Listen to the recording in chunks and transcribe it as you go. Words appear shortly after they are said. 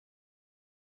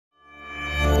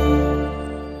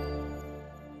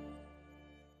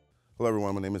Hello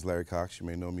everyone, my name is Larry Cox. You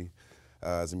may know me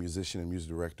as a musician and music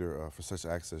director for such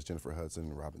acts as Jennifer Hudson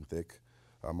and Robin Thicke.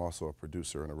 I'm also a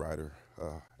producer and a writer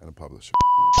and a publisher.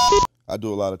 I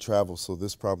do a lot of travel, so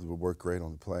this probably would work great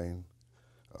on the plane.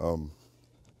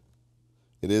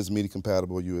 It is MIDI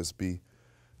compatible USB.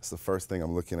 It's the first thing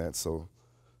I'm looking at, so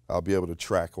I'll be able to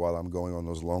track while I'm going on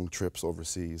those long trips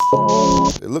overseas.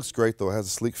 It looks great though, it has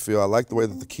a sleek feel. I like the way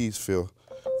that the keys feel.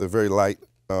 They're very light.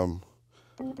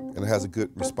 And it has a good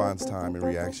response time and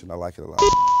reaction. I like it a lot.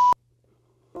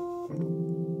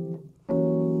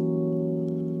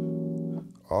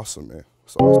 Awesome, man.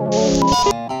 That's awesome.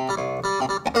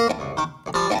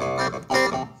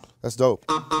 That's dope.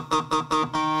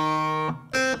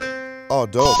 Oh,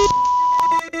 dope.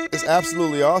 It's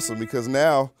absolutely awesome because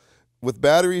now, with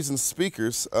batteries and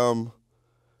speakers,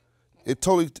 you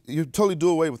totally do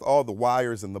away with all the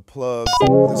wires and the plugs.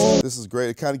 This is great.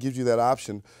 It kind of gives you that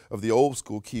option of the old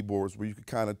school keyboards where you could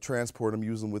kind of transport them,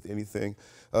 use them with anything,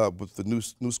 with the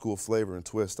new school flavor and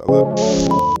twist. I love it.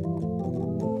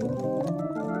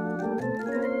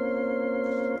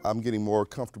 I'm getting more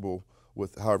comfortable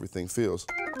with how everything feels.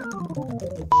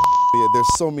 Yeah,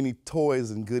 there's so many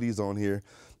toys and goodies on here.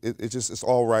 It's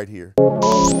all right here.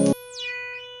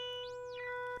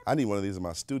 I need one of these in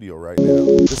my studio right now.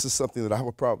 This is something that I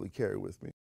would probably carry with me.